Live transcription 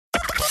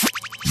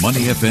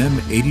Money FM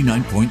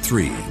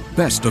 89.3.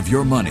 Best of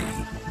your money.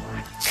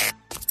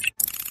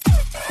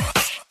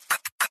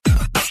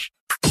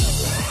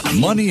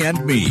 Money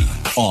and Me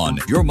on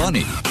Your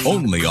Money,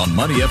 only on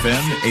Money FM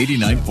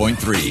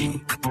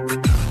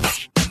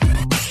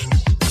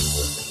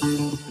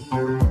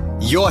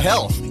 89.3. Your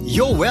health,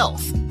 your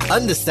wealth.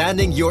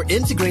 Understanding your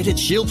integrated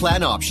shield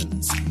plan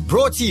options.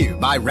 Brought to you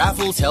by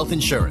Raffles Health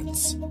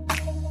Insurance.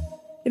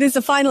 It is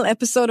the final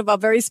episode of our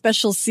very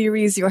special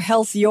series, Your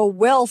Health, Your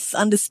Wealth,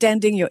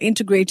 Understanding Your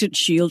Integrated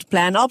Shield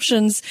Plan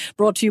Options,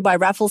 brought to you by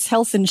Raffles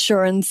Health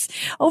Insurance.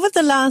 Over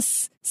the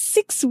last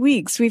 6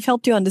 weeks, we've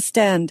helped you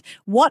understand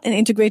what an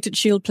integrated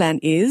shield plan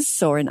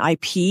is, or an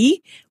IP,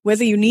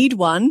 whether you need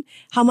one,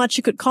 how much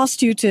it could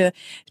cost you to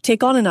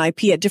take on an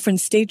IP at different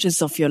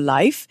stages of your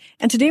life.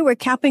 And today we're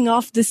capping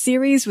off this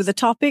series with a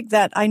topic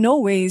that I know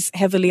weighs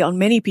heavily on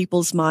many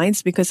people's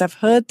minds because I've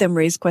heard them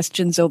raise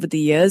questions over the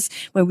years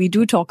when we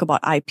do talk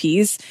about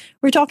IPs.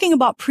 We're talking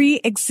about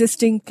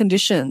pre-existing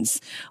conditions.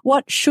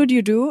 What should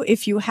you do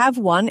if you have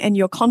one and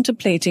you're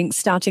contemplating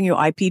starting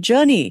your IP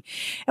journey?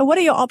 And what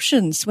are your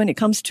options when it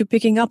comes to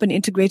picking up an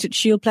integrated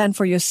shield plan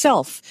for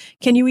yourself?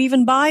 Can you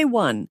even buy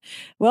one?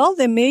 Well,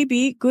 there may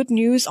be good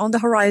news on the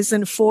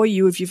horizon for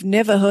you if you've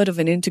never heard of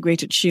an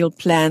integrated shield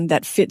plan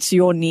that fits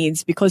your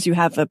needs because you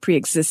have a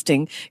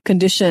pre-existing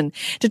condition.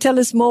 To tell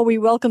us more, we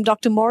welcome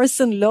Dr.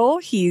 Morrison Loh.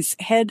 He's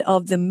head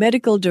of the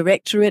Medical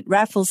Directorate,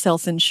 Raffles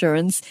Health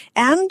Insurance,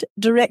 and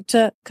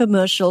Director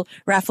Commercial,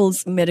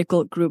 Raffles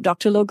Medical Group.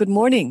 Dr. Loh, good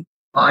morning.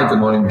 Hi, good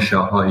morning,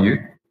 Michelle. How are you?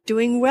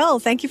 Doing well.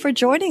 Thank you for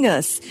joining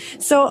us.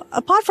 So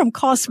apart from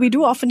costs, we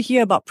do often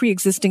hear about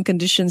pre-existing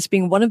conditions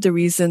being one of the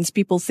reasons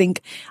people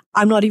think,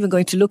 I'm not even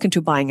going to look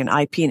into buying an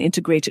IP, an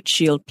integrated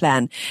shield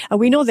plan. And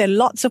we know there are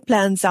lots of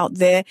plans out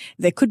there.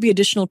 There could be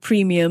additional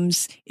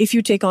premiums if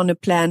you take on a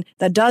plan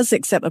that does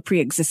accept a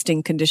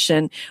pre-existing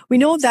condition. We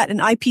know that an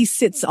IP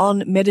sits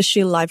on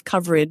MediShield Life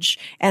coverage,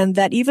 and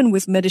that even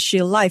with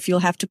MediShield Life, you'll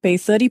have to pay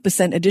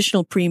 30%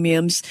 additional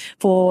premiums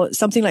for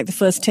something like the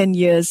first 10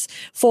 years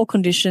for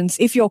conditions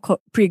if your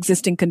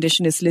pre-existing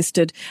condition is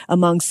listed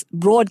amongst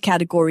broad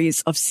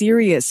categories of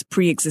serious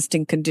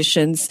pre-existing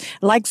conditions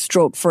like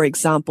stroke, for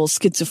example,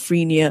 schizophrenia,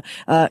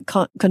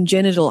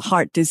 congenital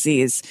heart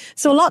disease.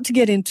 So a lot to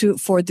get into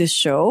for this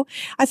show.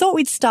 I thought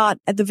we'd start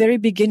at the very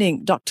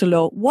beginning, Dr.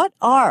 Loh. What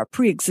are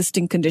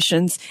pre-existing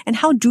conditions and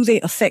how do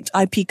they affect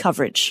IP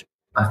coverage?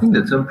 I think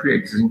the term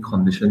pre-existing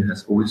condition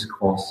has always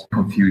caused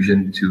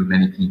confusion to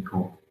many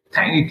people.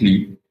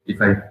 Technically, if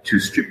I to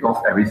strip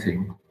off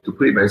everything, to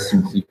put it very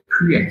simply,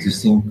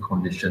 pre-existing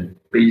condition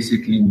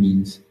basically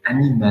means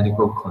any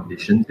medical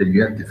condition that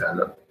you have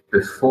developed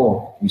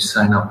before you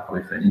sign up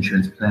with an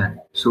insurance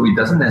plan. So it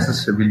doesn't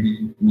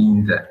necessarily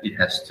mean that it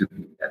has to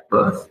be at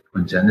birth,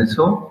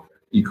 congenital.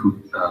 It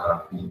could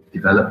be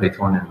developed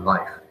later on in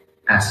life.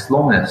 As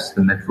long as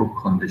the medical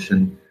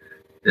condition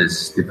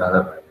is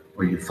developed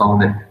or you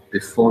found it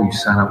before you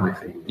sign up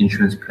with an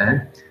insurance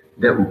plan,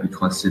 that will be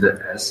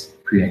considered as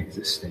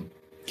pre-existing.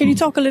 Can you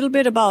talk a little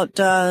bit about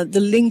the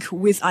link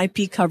with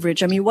IP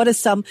coverage? I mean, what are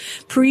some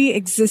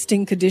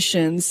pre-existing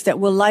conditions that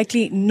will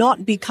likely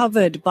not be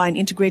covered by an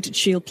integrated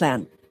shield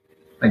plan?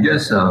 I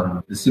guess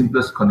the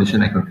simplest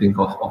condition I can think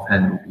of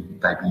offhand would be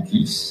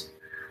diabetes.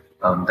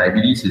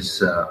 Diabetes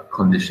is a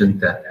condition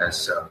that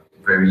has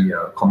very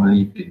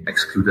commonly been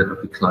excluded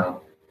or declined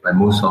by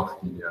most of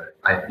the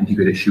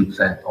integrated shield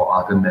plan or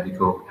other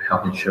medical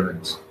health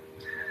insurance.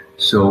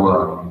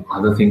 So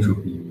other things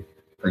would be,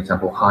 for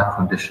example, heart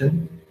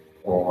condition,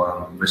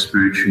 or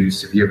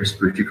severe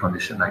respiratory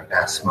condition like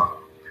asthma.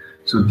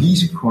 So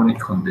these chronic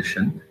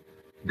conditions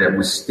that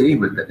would stay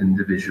with the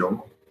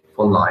individual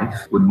for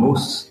life would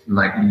most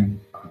likely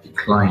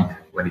decline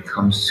when it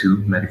comes to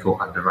medical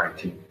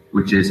underwriting,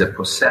 which is a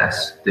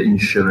process the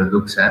insurer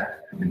looks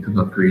at in terms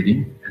of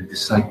grading and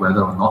decide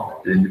whether or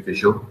not the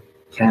individual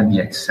can be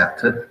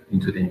accepted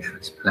into the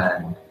insurance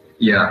plan.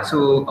 Yeah,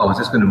 so I was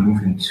just going to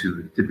move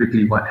into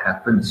typically what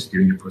happens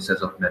during the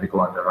process of medical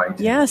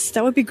underwriting. Yes,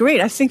 that would be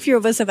great. I think few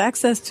of us have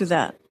access to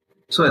that.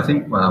 So I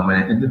think when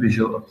an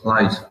individual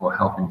applies for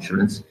health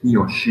insurance, he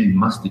or she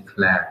must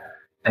declare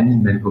any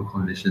medical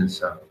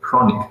conditions,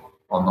 chronic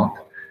or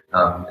not,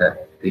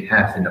 that they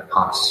have in the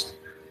past.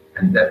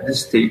 And at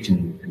this stage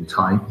in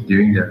time,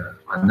 during the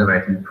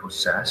underwriting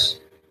process,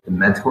 the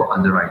medical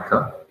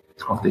underwriter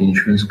of the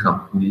insurance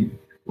company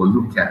will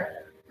look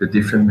at the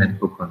different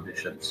medical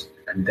conditions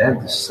and then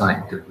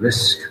decide the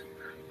risk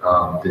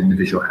the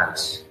individual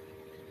has.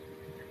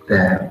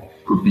 There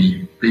could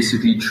be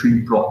basically three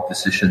broad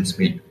decisions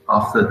made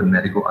after the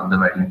medical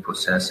underwriting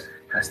process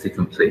has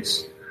taken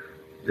place.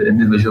 The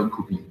individual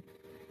could be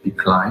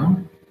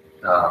declined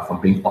from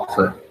being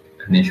offered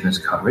an insurance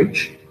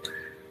coverage.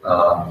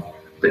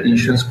 The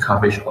insurance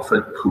coverage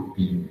offered could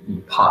be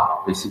in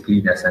part,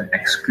 basically there's an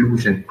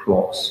exclusion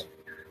clause.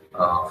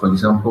 For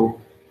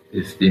example,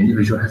 if the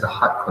individual has a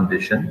heart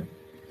condition,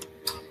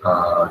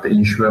 the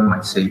insurer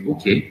might say,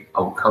 okay,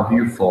 I will cover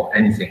you for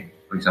anything.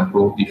 For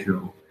example, if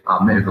you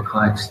are met with a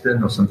car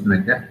accident or something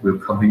like that, we'll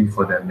cover you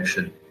for the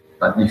admission.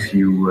 But if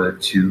you were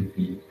to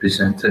be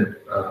presented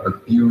a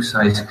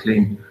bill-sized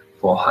claim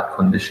for a heart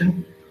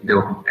condition, they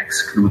will be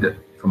excluded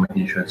from an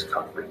insurance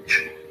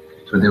coverage.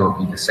 So that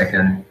will be the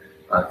second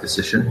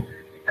decision.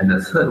 And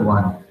the third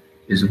one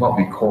is what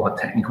we call a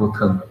technical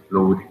term,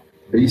 loading.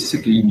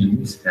 Basically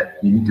means that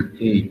you need to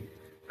pay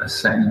a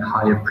slightly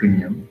higher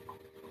premium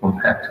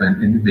compared to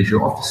an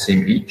individual of the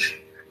same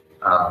age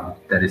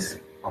that is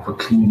of a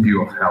clean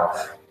bill of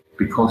health,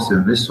 because the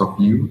risk of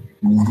you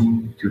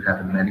needing to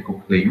have a medical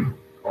claim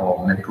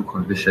or medical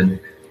condition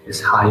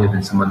is higher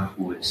than someone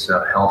who is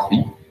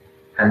healthy.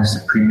 Hence,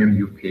 the premium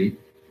you pay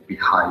will be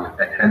higher,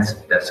 and hence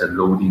there's a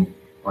loading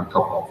on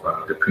top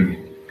of the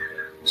premium.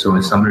 So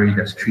in summary,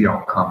 there's three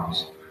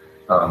outcomes.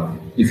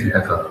 If you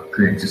have a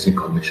pre-existing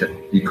condition,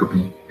 you could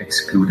be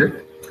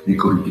excluded, you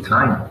could be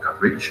declined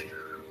coverage,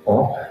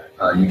 or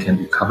you can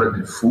be covered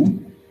in full,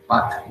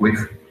 but with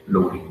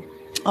loading.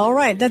 All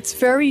right. That's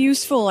very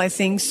useful, I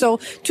think. So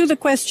to the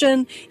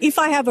question, if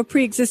I have a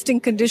pre-existing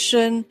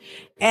condition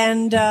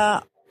and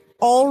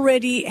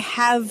already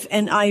have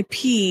an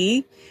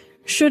IP,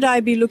 should I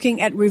be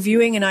looking at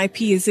reviewing an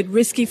IP? Is it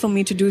risky for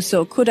me to do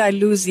so? Could I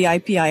lose the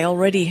IP I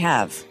already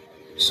have?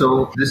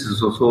 So this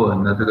is also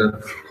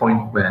another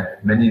point where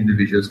many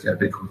individuals get a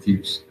bit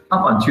confused.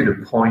 Up until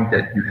the point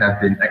that you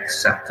have been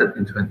accepted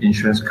into an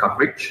insurance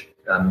coverage,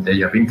 that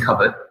you have been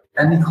covered,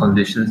 any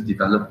conditions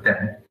developed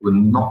then will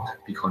not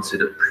be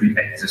considered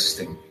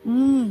pre-existing.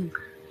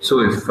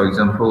 So if, for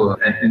example,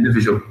 an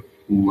individual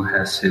who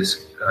has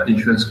his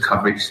insurance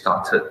coverage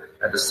started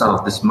at the start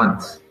of this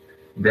month,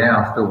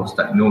 thereafter was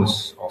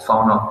diagnosed or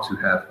found out to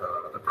have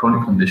a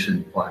chronic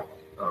condition like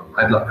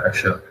high blood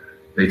pressure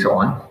later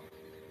on,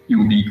 he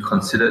will be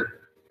considered,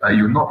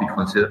 he will not be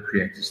considered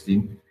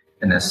pre-existing,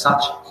 and as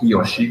such, he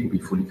or she will be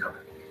fully covered.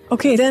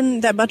 Okay,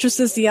 then that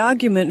buttresses the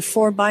argument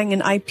for buying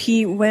an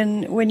IP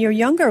when you're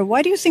younger.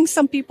 Why do you think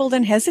some people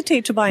then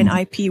hesitate to buy an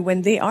IP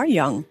when they are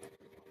young?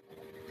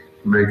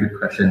 Very good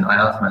question. I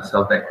ask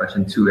myself that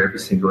question too every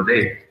single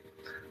day.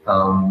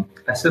 I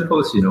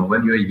suppose,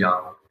 when you're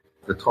young,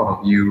 the thought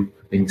of you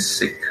being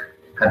sick,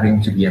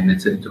 having to be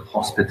admitted into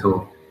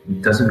hospital,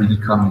 doesn't really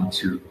come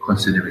into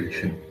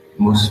consideration.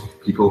 Most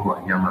people who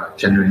are young are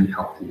generally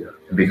healthier.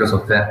 And because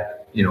of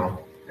that,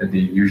 they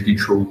usually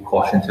throw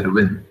caution to the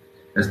wind.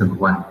 That's number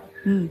one.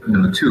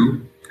 Number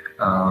two,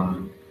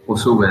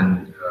 also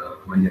when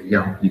you're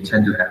young, you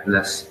tend to have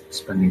less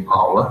spending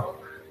power,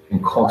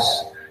 and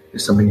cost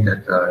is something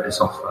that is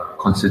of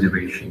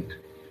consideration.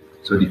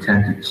 So they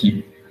tend to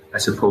keep, I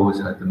suppose,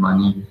 the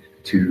money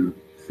to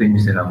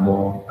things that are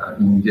more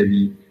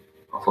immediately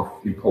of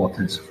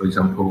importance. For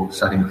example,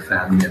 starting a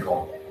family and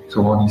all.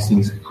 So all these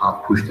things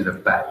are pushed to the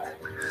back.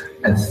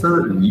 And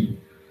thirdly,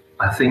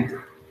 I think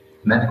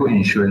medical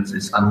insurance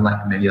is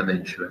unlike many other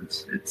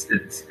insurance. It's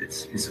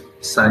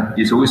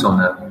always on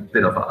a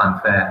bit of an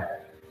unfair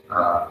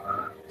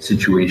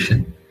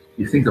situation.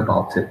 You think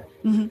about it.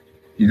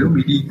 You don't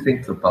really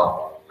think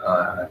about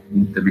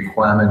the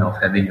requirement of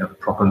having a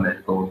proper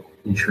medical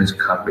insurance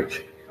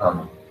coverage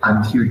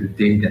until the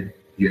day that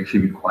you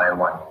actually require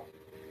one.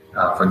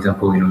 For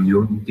example,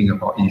 you don't think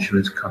about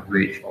insurance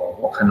coverage or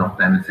what kind of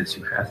benefits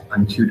you have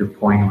until the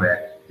point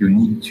where you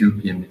need to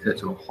be admitted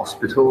to a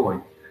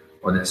hospital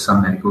or there's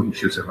some medical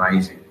issues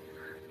arising.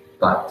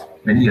 But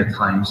many a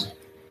times,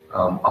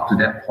 up to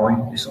that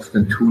point, it's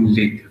often too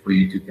late for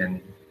you to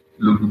then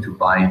look into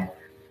buying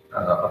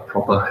a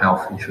proper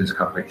health insurance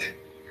coverage.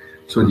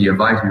 So the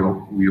advice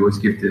we always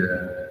give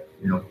the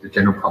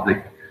general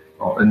public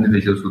or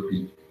individuals would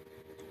be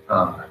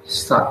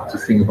start to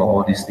think about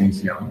all these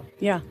things young.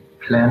 Yeah.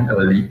 Plan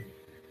early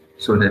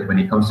so that when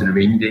it comes to the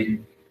rainy day,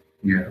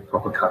 you have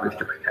proper coverage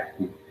to protect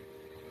you.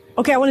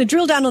 Okay, I want to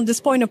drill down on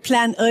this point of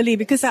plan early,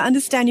 because I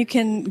understand you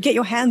can get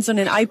your hands on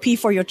an IP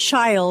for your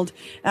child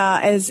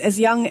as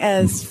young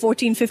as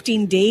 14,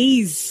 15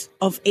 days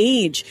of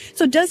age.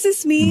 So does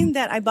this mean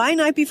that I buy an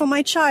IP for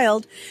my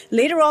child,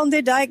 later on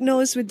they're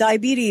diagnosed with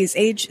diabetes,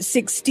 age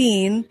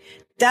 16,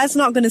 that's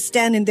not going to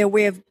stand in their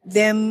way of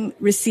them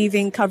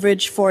receiving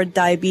coverage for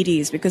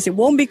diabetes, because it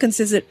won't be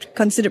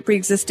considered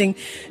pre-existing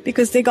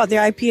because they got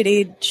their IP at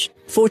age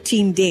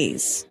 14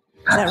 days. Is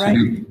that right?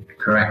 Absolutely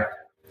correct.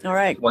 All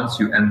right. Once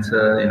you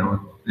enter,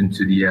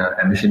 into the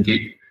admission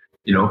gate,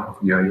 you're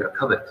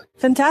covered.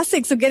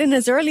 Fantastic. So get in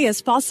as early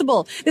as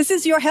possible. This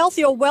is Your Health,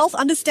 Your Wealth,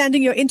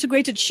 Understanding Your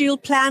Integrated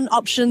Shield Plan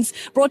Options,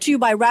 brought to you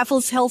by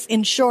Raffles Health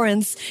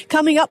Insurance.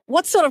 Coming up,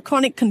 what sort of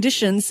chronic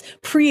conditions,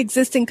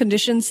 pre-existing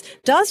conditions,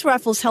 does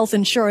Raffles Health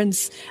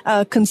Insurance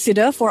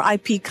consider for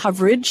IP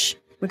coverage?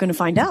 We're going to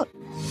find out.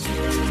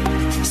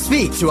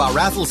 Speak to our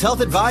Raffles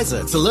Health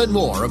Advisor to learn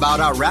more about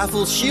our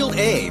Raffles Shield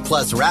A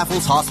plus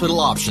Raffles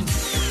Hospital options.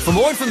 For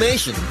more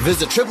information,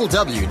 visit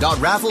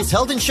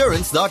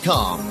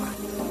www.raffleshealthinsurance.com.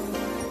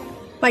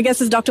 My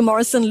guest is Dr.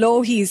 Morrison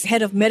Loh. He's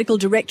Head of Medical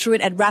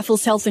Directorate at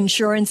Raffles Health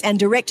Insurance and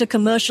Director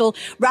Commercial,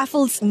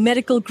 Raffles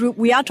Medical Group.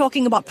 We are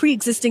talking about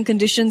pre-existing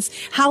conditions,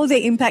 how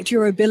they impact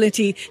your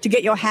ability to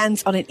get your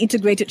hands on an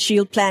integrated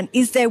shield plan.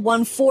 Is there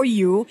one for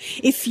you?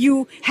 If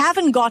you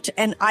haven't got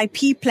an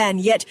IP plan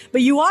yet,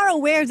 but you are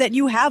aware that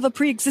you have a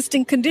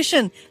pre-existing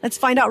condition, let's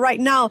find out right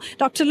now.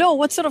 Dr. Loh,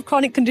 what sort of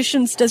chronic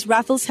conditions does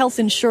Raffles Health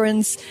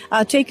Insurance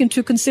take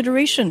into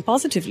consideration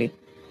positively?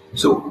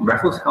 So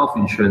Raffles Health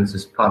Insurance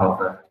is part of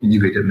an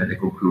integrated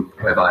medical group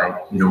whereby,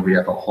 we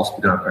have a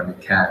hospital and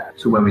primary care.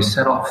 So when we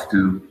set off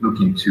to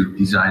look into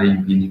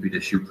designing the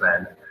integrated shield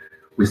plan,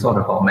 we thought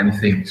about many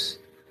things.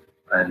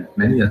 And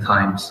many a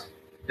times,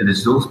 it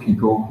is those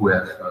people who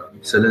have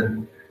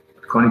certain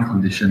chronic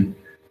condition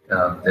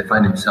that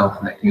find themselves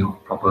lacking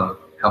of proper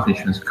health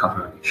insurance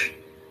coverage.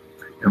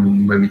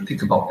 And when we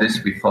think about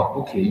this, we thought,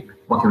 okay,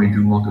 what can we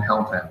do more to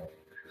help them?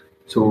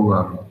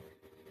 So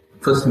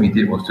first thing we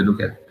did was to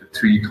look at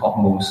three top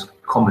most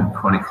common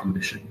chronic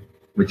condition,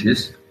 which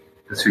is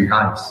the three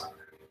highs: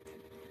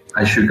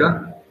 high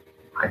sugar,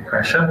 high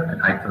pressure,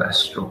 and high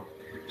cholesterol.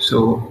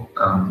 So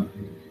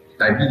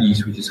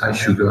diabetes, which is high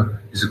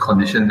sugar, is a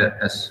condition that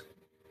has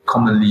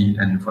commonly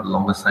and for the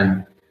longest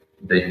time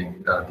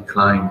been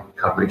declined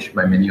coverage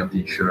by many of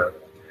the insurers.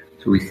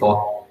 So we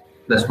thought,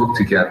 let's work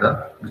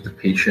together with the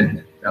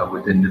patient,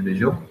 with the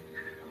individual,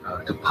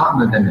 to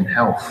partner them in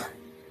health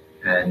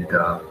and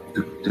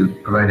to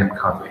provide them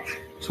coverage.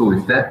 So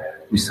with that,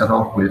 we start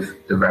off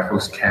with the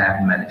Raffles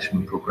Care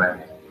Management Program.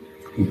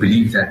 We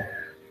believe that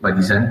by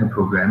designing a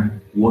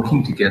program,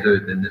 working together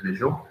with the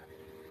individual,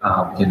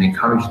 we can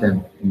encourage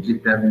them and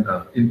give them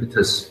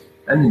impetus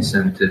and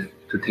incentive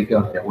to take care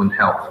of their own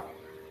health,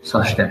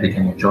 such that they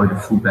can enjoy the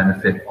full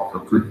benefit of a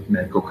good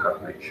medical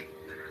coverage.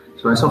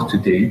 So as of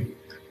today,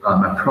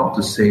 I'm proud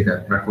to say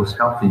that Raffles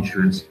Health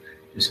Insurance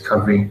is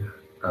covering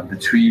the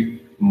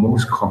three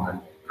most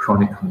common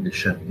chronic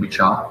conditions, which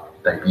are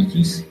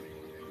diabetes,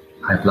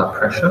 high blood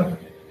pressure,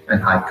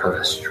 and high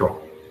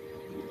cholesterol.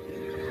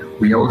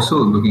 We are also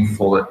looking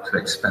forward to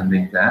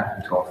expanding that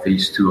into our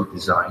phase 2 of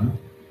design,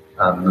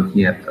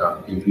 looking at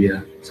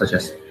areas such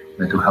as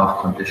mental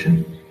health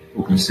condition,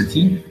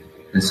 obesity,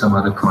 and some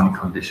other chronic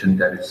condition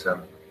that is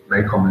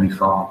very commonly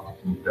found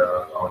in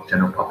our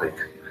general public.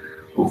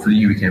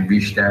 Hopefully, we can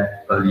reach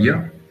that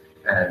earlier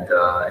and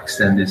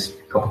extend this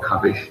proper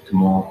coverage to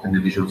more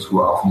individuals who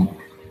are of need.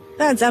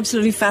 That's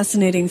absolutely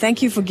fascinating.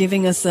 Thank you for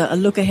giving us a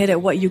look ahead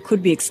at what you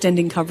could be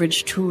extending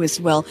coverage to as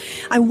well.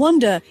 I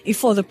wonder if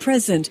for the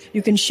present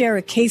you can share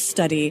a case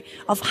study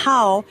of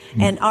how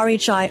an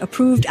RHI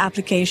approved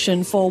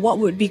application for what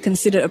would be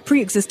considered a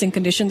pre-existing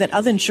condition that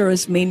other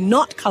insurers may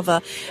not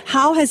cover,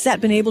 how has that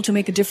been able to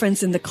make a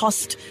difference in the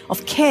cost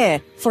of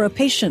care for a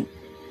patient?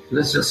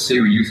 Let's just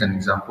say we use an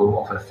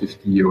example of a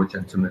 50-year-old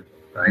gentleman,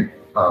 right?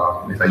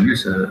 If I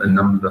use a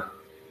number,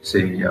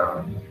 say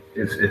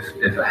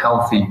if a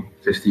healthy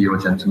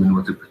 50-year-old gentleman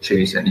were to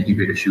purchase an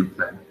integrated shield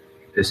plan,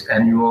 his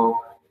annual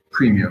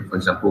premium, for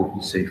example,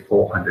 would be, say,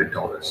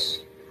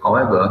 $400.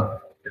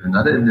 However, if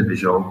another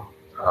individual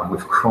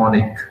with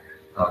chronic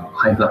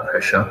high blood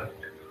pressure,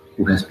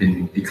 who has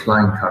been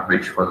declined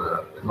coverage for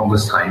the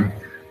longest time,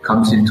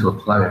 comes in to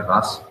apply with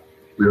us,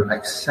 we will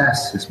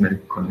assess his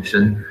medical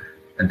condition,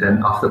 and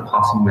then after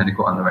passing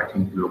medical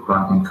underwriting, we will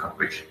grant him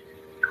coverage.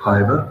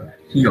 However,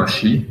 he or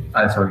she,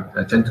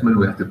 a gentleman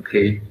will have to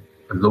pay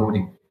a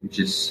loading, which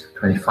is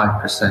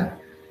 25%,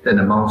 that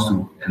amounts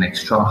to an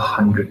extra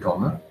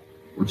 $100,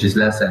 which is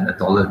less than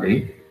 $1 a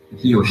day.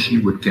 He or she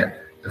would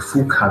get the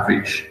full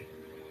coverage,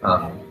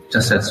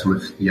 just as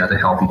with the other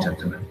healthy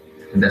gentleman.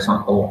 And that's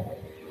not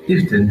all.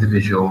 If the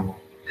individual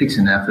takes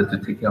an effort to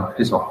take care of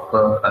his or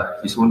her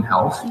his own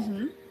health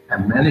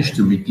and manage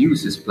to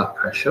reduce his blood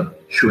pressure,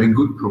 showing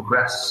good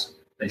progress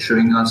and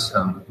showing us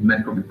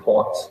medical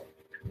reports,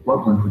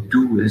 what we would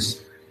do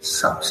is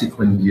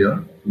subsequent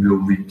year, we will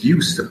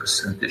reduce the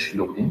percentage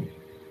loading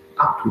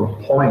up to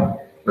a point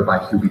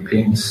whereby he'll be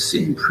paying the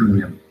same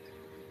premium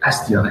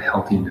as the other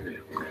healthy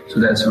individual. So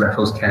that's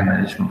Raffles Care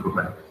Management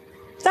Program.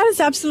 That is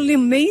absolutely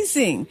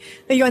amazing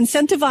that you're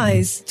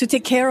incentivized to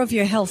take care of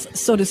your health,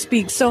 so to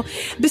speak. So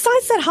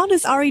besides that, how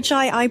does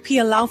RHI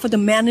IP allow for the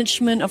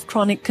management of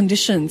chronic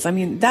conditions? I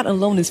mean, that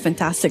alone is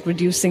fantastic,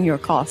 reducing your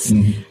costs.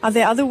 Are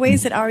there other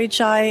ways that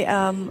RHI,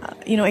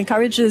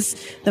 encourages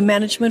the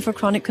management for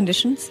chronic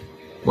conditions?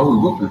 Well, we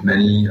work with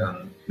many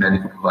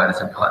medical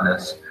providers and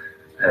partners,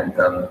 and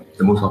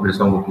the most obvious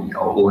one will be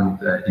our own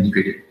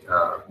integrated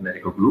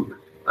medical group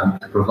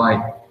to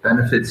provide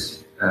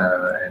benefits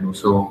and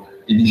also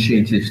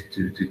initiatives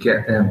to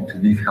get them to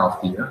live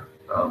healthier.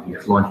 We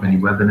have launched many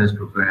webinars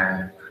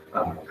program,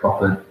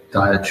 proper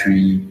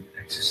dietary,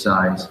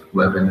 exercise,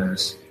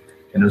 webinars,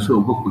 and also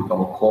work with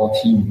our core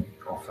team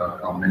of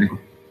our medical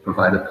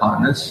provider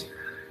partners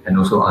and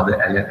also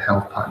other allied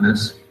health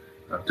partners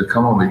to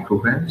come up with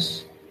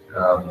programs,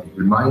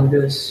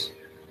 reminders,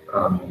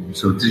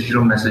 so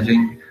digital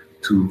messaging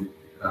to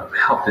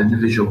help the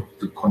individual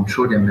to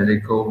control their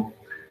medical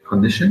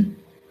condition,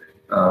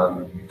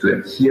 to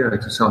adhere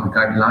to some of the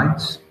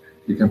guidelines,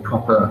 you can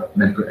proper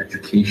medical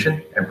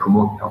education and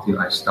promote healthy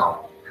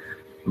lifestyle.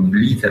 We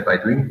believe that by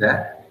doing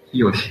that,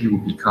 he or she will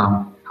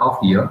become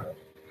healthier,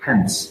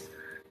 hence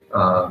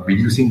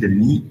reducing the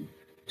need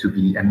to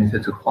be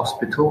admitted to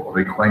hospital or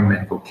requiring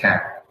medical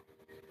care.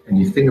 And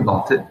you think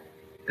about it,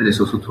 it is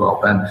also to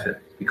our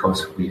benefit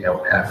because we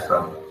have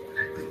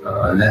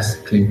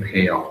less claim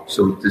payout.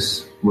 So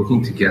this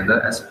working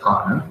together as a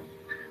partner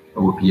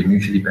would be a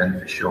mutually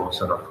beneficial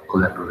sort of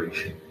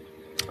collaboration.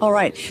 All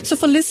right. So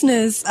for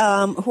listeners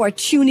who are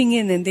tuning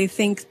in and they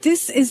think,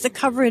 this is the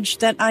coverage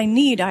that I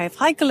need. I have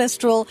high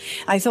cholesterol.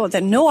 I thought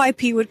that no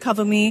IP would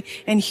cover me.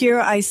 And here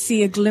I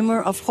see a glimmer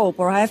of hope.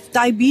 Or I have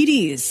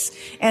diabetes.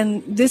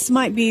 And this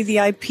might be the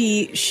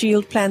IP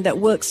Shield plan that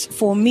works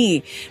for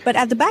me. But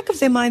at the back of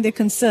their mind, they're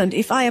concerned,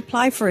 if I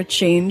apply for a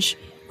change,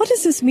 what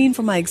does this mean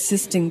for my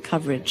existing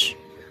coverage?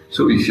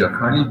 So if you're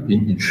currently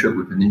being insured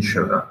with an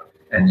insurer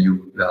and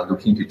you are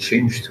looking to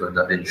change to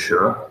another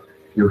insurer,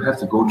 you have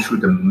to go through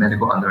the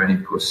medical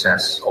underwriting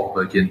process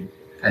over again.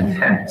 And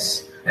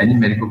hence, any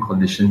medical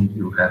condition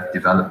you have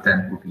developed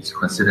then will be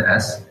considered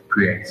as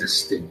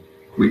pre-existing,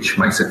 which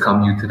might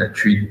succumb you to that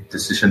 3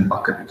 decision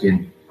bucket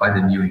again by the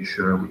new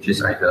insurer, which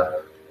is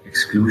either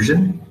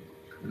exclusion,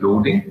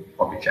 loading,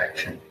 or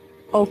rejection.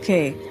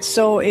 Okay,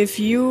 so if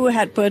you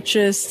had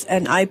purchased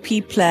an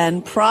IP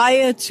plan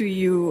prior to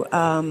you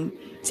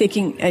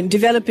taking and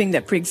developing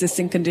that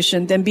pre-existing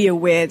condition, then be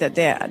aware that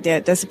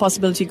there's a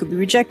possibility it could be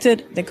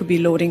rejected. There could be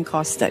loading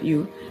costs that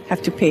you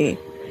have to pay.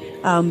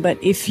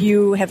 But if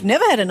you have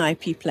never had an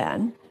IP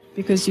plan,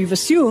 because you've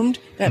assumed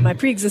that my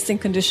pre-existing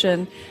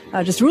condition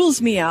just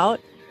rules me out,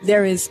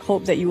 there is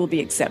hope that you will be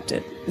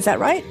accepted. Is that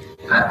right?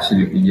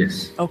 Absolutely,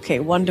 yes. Okay,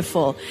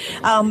 wonderful.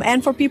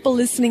 And for people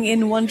listening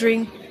in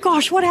wondering,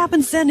 gosh, what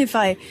happens then if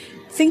I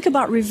think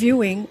about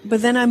reviewing,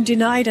 but then I'm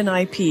denied an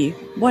IP?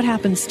 What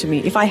happens to me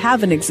if I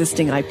have an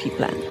existing IP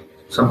plan?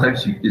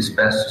 Sometimes it's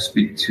best to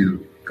speak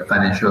to a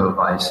financial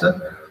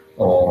advisor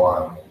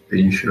or the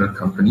insurance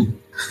company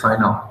to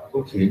find out,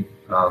 okay,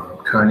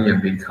 currently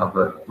I'm being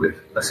covered with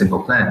a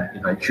simple plan.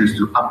 If I choose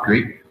to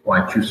upgrade or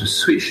I choose to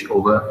switch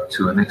over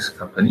to a next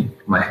company,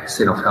 my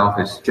state of health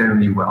is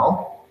generally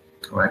well.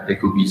 Right? There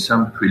could be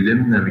some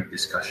preliminary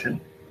discussion,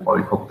 what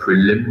we call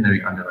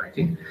preliminary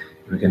underwriting.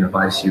 We can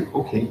advise you,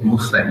 okay,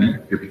 most likely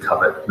you'll be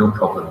covered, no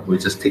problem. We'll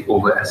just take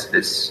over as it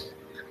is.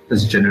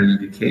 That's generally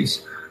the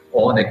case.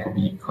 Or there could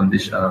be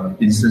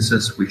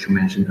instances which you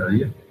mentioned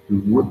earlier.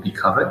 You would be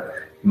covered.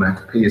 You might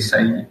have to pay a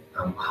slightly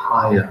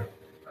higher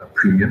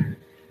premium,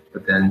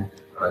 but then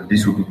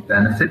this will be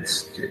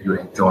benefits that you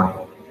enjoy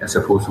as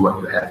opposed to what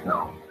you have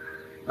now.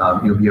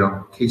 It will be on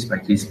a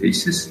case-by-case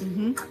basis,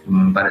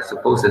 but I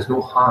suppose there's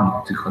no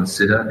harm to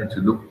consider and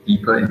to look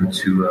deeper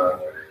into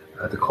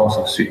the cost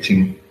of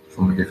switching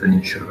from a different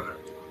insurer.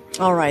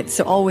 All right,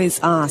 so always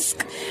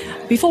ask.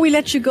 Before we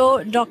let you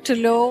go, Dr.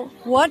 Loh,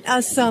 what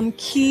are some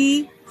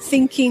key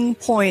thinking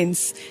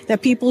points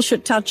that people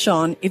should touch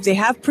on if they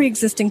have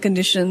pre-existing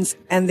conditions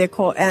and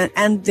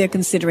they're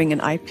considering an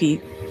IP?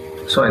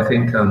 So I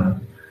think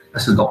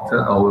as a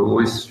doctor, I will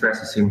always stress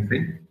the same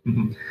thing.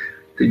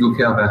 Take good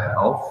care of your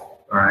health.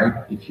 All right.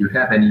 If you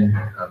have any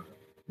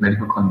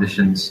medical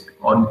conditions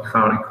or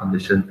chronic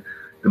condition,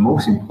 the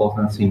most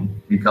important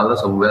thing,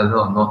 regardless of whether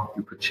or not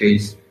you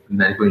purchase a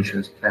medical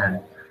insurance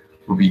plan,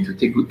 will be to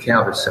take good care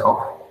of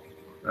yourself.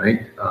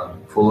 Right.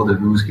 Follow the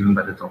rules given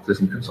by the doctors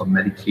in terms of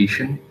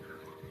medication,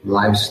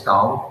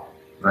 lifestyle.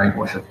 Right.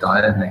 Watch your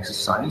diet and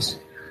exercise.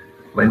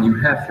 When you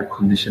have your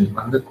condition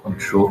under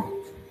control,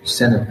 you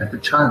stand a better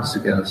chance to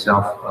get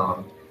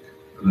yourself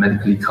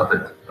medically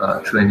covered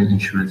through any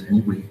insurance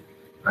anyway.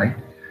 Right.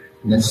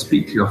 And then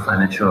speak to your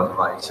financial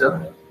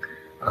advisor.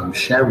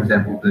 Share with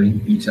them openly,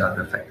 these are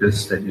the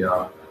factors that you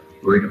are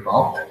worried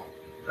about.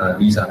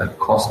 These are the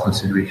cost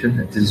considerations,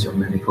 and this is your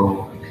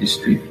medical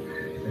history.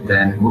 And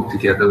then work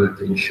together with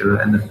the insurer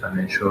and the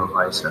financial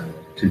advisor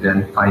to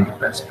then find the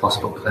best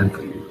possible plan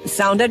for you.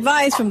 Sound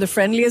advice from the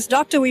friendliest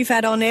doctor we've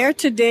had on air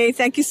today.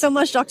 Thank you so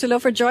much, Dr. Loh,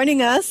 for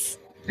joining us.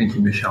 Thank you,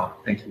 Michelle.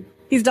 Thank you.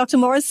 He's Dr.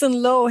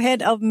 Morrison Loh,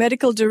 Head of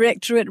Medical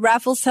Director at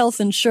Raffles Health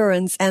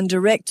Insurance and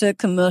Director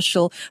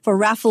Commercial for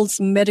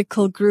Raffles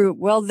Medical Group.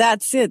 Well,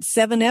 that's it.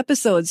 7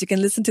 episodes. You can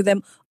listen to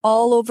them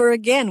all over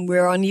again.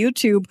 We're on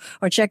YouTube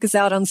or check us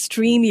out on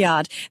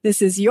StreamYard.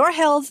 This is Your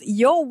Health,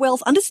 Your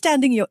Wealth,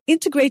 Understanding Your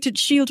Integrated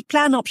Shield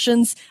Plan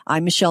Options.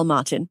 I'm Michelle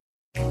Martin.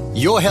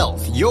 Your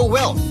Health, Your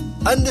Wealth,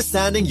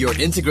 Understanding Your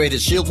Integrated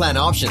Shield Plan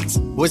Options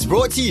was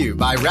brought to you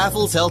by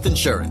Raffles Health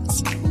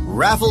Insurance.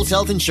 Raffles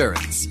Health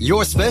Insurance,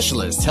 your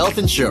specialist health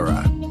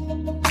insurer.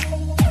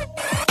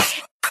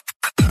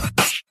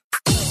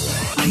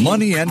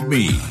 Money and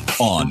Me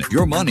on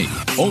Your Money,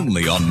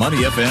 only on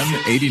Money FM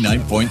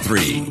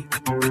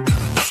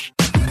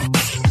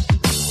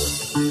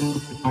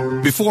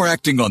 89.3. Before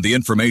acting on the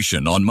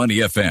information on Money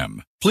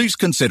FM, please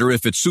consider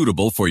if it's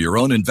suitable for your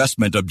own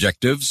investment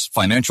objectives,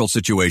 financial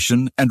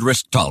situation, and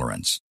risk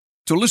tolerance.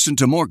 To listen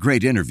to more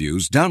great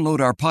interviews, download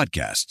our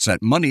podcasts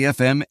at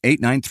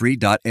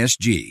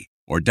moneyfm893.sg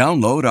or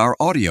download our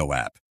audio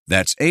app.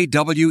 That's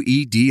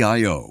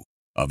AWEDIO.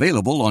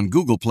 Available on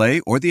Google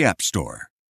Play or the App Store.